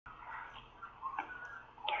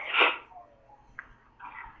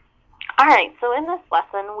Alright, so in this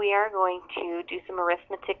lesson we are going to do some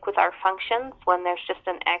arithmetic with our functions when there's just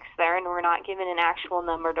an x there and we're not given an actual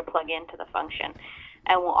number to plug into the function.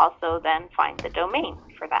 And we'll also then find the domain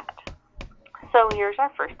for that. So here's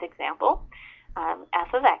our first example.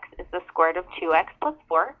 F of x is the square root of 2x plus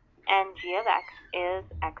 4, and g of x is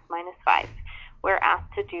x minus 5. We're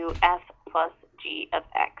asked to do f plus g of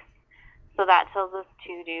x. So that tells us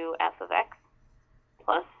to do f of x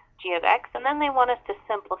plus g of x, and then they want us to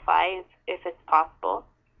simplify if it's possible.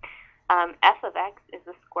 F of x is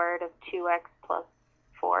the square root of 2x plus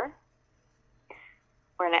 4.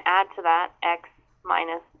 We're going to add to that x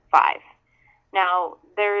minus 5. Now,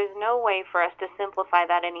 there is no way for us to simplify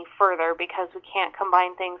that any further because we can't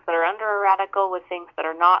combine things that are under a radical with things that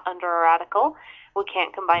are not under a radical. We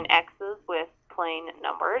can't combine x's with plain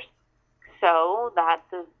numbers. So that's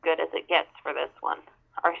as good as it gets for this one.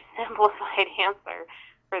 Our simplified answer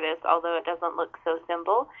for this, although it doesn't look so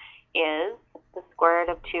simple, is the square root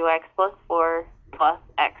of 2x plus 4 plus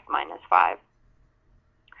x minus 5.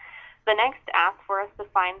 The next asks for us to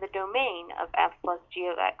find the domain of f plus g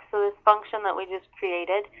of x. So this function that we just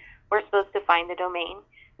created, we're supposed to find the domain.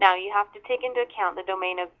 Now you have to take into account the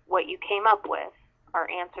domain of what you came up with, our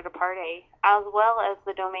answer to part A, as well as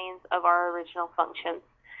the domains of our original functions.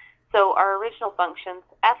 So our original functions,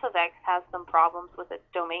 f of x has some problems with its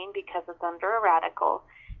domain because it's under a radical.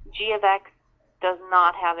 G of x does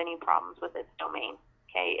not have any problems with its domain.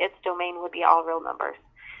 Okay, its domain would be all real numbers.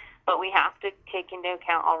 But we have to take into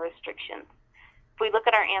account all restrictions. If we look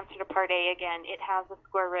at our answer to part A again, it has a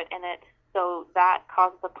square root in it, so that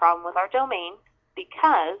causes a problem with our domain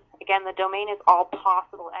because, again, the domain is all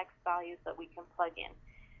possible x values that we can plug in.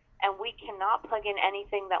 And we cannot plug in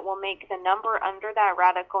anything that will make the number under that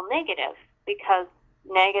radical negative because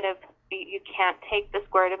negative, you can't take the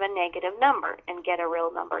square root of a negative number and get a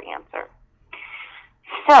real number answer.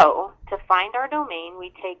 So, to find our domain,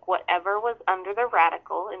 we take whatever was under the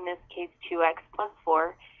radical, in this case 2x plus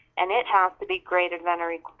 4, and it has to be greater than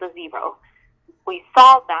or equal to 0. We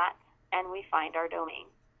solve that, and we find our domain.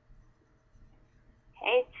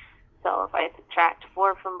 Okay, so if I subtract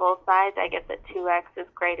 4 from both sides, I get that 2x is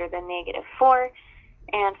greater than negative 4,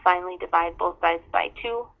 and finally divide both sides by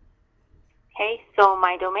 2. Okay, so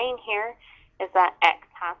my domain here is that x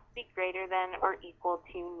has to be greater than or equal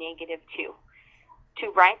to negative 2. To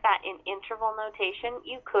write that in interval notation,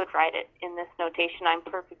 you could write it in this notation. I'm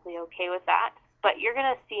perfectly okay with that. But you're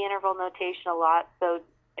going to see interval notation a lot, so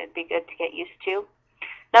it'd be good to get used to.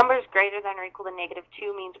 Numbers greater than or equal to negative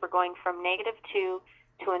 2 means we're going from negative 2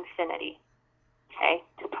 to infinity. Okay,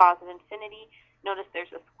 to positive infinity. Notice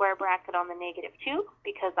there's a square bracket on the negative 2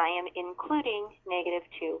 because I am including negative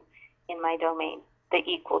 2 in my domain, the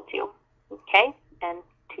equal to. Okay, and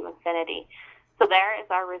to infinity. So there is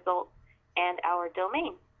our result and our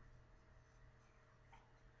domain.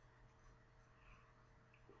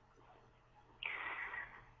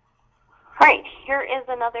 Alright, here is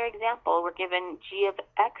another example. We're given g of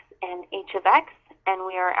x and h of x, and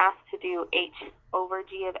we are asked to do h over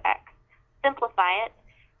g of x. Simplify it,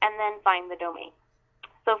 and then find the domain.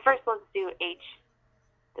 So first let's do h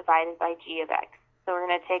divided by g of x. So we're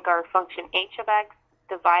going to take our function h of x,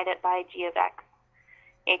 divide it by g of x.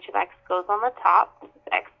 H of x goes on the top, it's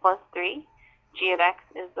x plus 3. G of x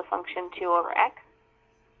is the function 2 over x.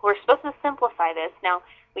 We're supposed to simplify this. Now,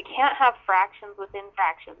 we can't have fractions within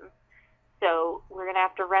fractions, so we're going to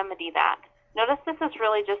have to remedy that. Notice this is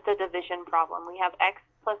really just a division problem. We have x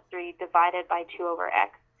plus 3 divided by 2 over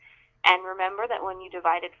x. And remember that when you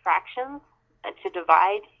divided fractions, to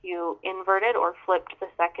divide, you inverted or flipped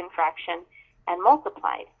the second fraction and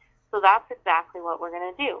multiplied. So that's exactly what we're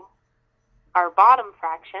going to do. Our bottom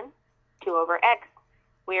fraction, 2 over x,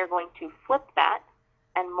 we are going to flip that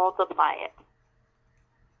and multiply it.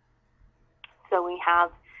 So we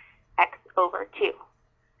have x over 2.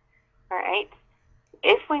 All right.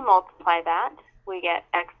 If we multiply that, we get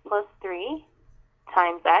x plus 3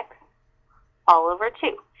 times x all over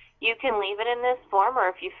 2. You can leave it in this form, or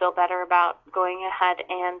if you feel better about going ahead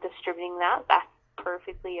and distributing that, that's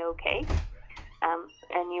perfectly okay.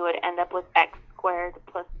 And you would end up with x squared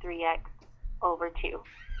plus 3x over 2.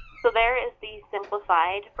 So there is the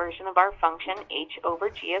simplified version of our function, h over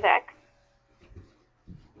g of x.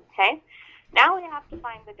 Okay, now we have to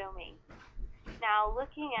find the domain. Now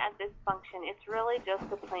looking at this function, it's really just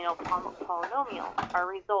a plain old polynomial. Our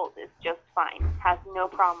result is just fine, has no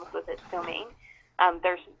problems with its domain.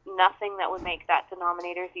 There's nothing that would make that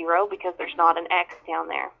denominator 0 because there's not an x down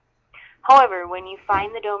there. However, when you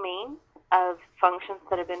find the domain of functions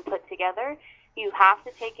that have been put together, you have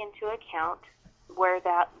to take into account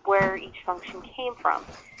where each function came from.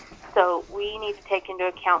 So we need to take into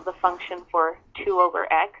account the function for 2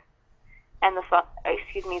 over x, and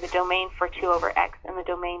the domain for 2 over x, and the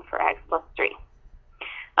domain for x plus 3.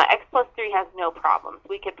 X plus 3 has no problems.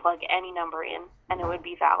 We could plug any number in, and it would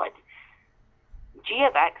be valid. G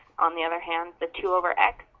of x, on the other hand, the 2 over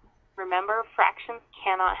x, remember, fractions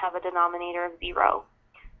cannot have a denominator of 0.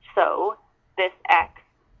 So this x,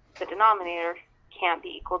 the denominator, can't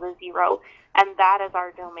be equal to 0, and that is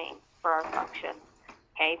our domain for our function.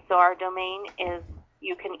 Okay, so our domain is,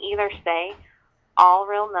 you can either say all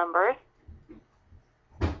real numbers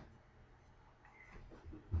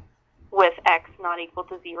with x not equal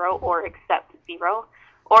to 0 or except 0,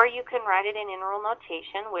 or you can write it in integral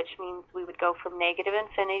notation, which means we would go from negative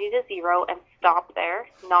infinity to 0 and stop there,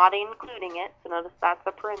 not including it. So notice that's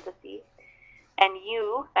a parenthesis. And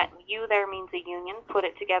u, that u there means a union, put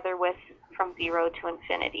it together with from 0 to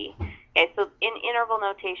infinity. Okay, so in interval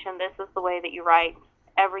notation, this is the way that you write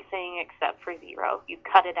everything except for 0. You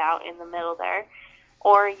cut it out in the middle there.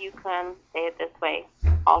 Or you can say it this way,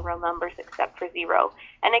 all real numbers except for 0.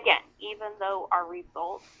 And again, even though our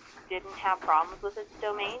result didn't have problems with its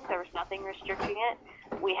domain, there was nothing restricting it,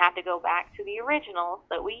 we had to go back to the originals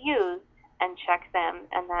that we used and check them,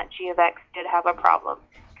 and that g of x did have a problem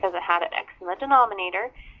because it had an x in the denominator,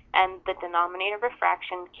 and the denominator of a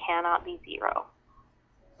fraction cannot be 0.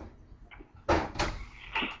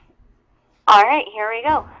 All right, here we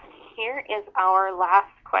go. Here is our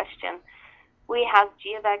last question. We have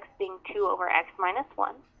g of x being 2 over x minus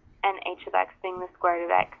 1, and h of x being the square root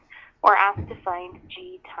of x. We're asked to find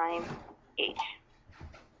g times h.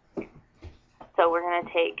 So we're going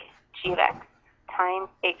to take g of x times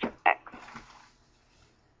h of x.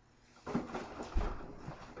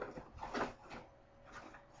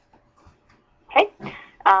 Okay,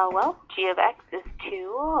 well, g of x is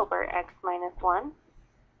 2 over x minus 1,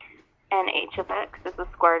 and h of x is the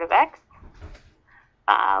square root of x.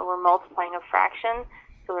 We're multiplying a fraction,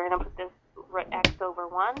 so we're going to put this root x over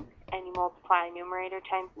 1, and you multiply numerator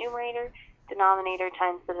times numerator, denominator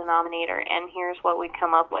times the denominator, and here's what we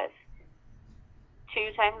come up with.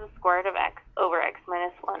 2 times the square root of x over x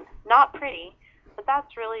minus 1. Not pretty, but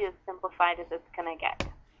that's really as simplified as it's going to get.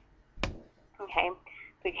 Okay,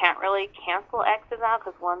 we can't really cancel x's out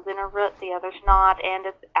because one's in a root, the other's not, and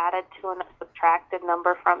it's added to a subtracted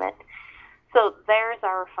number from it. So there's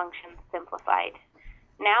our function simplified.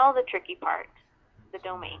 Now the tricky part, the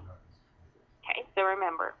domain. Okay, so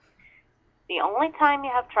remember, the only time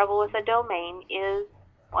you have trouble with a domain is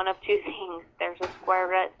one of two things. There's a square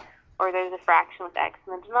root or there's a fraction with x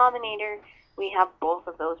in the denominator. We have both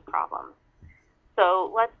of those problems.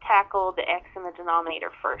 So let's tackle the x in the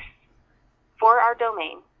denominator first. For our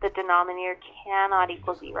domain, the denominator cannot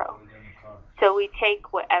equal 0. So we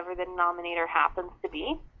take whatever the denominator happens to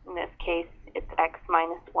be. In this case, it's x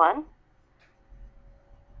minus 1.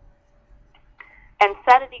 And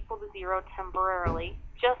set it equal to 0 temporarily,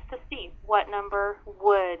 just to see what number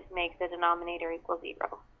would make the denominator equal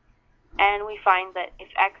 0. And we find that if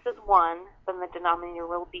x is 1, then the denominator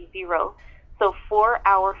will be 0. So for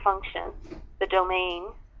our function, the domain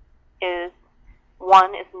is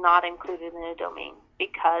 1 is not included in a domain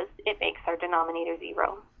because it makes our denominator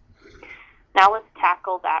 0. Now let's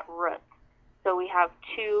tackle that root. So we have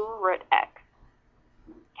 2 root x.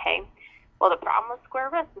 Okay. Well, the problem with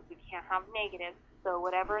square roots is we can't have negatives. So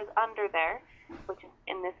whatever is under there, which is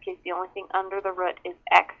in this case the only thing under the root is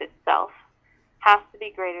x itself, has to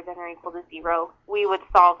be greater than or equal to 0. We would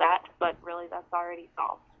solve that, but really that's already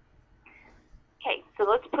solved. Okay, so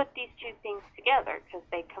let's put these two things together because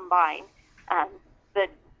they combine. The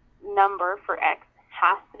number for x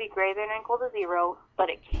has to be greater than or equal to 0,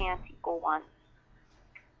 but it can't equal 1.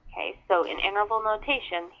 Okay, so in interval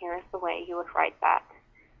notation, here's the way you would write that.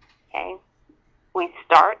 Okay, we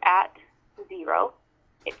start at 0.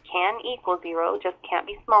 It can equal 0, just can't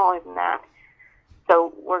be smaller than that.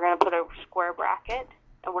 So we're going to put a square bracket,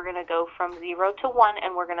 and we're going to go from 0 to 1,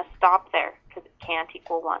 and we're going to stop there because it can't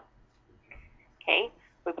equal 1. Okay,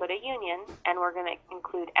 we put a union, and we're going to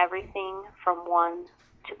include everything from 1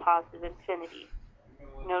 to positive infinity.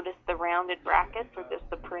 Notice the rounded brackets, or just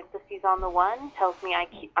the parentheses on the 1, tells me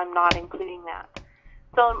I'm not including that.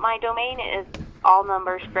 So my domain is all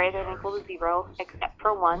numbers greater than or equal to 0 except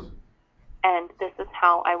for 1. And this is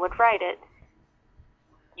how I would write it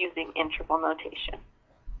using interval notation.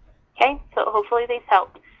 Okay, so hopefully these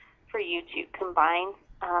helped for you to combine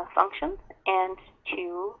functions and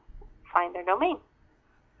to find their domain.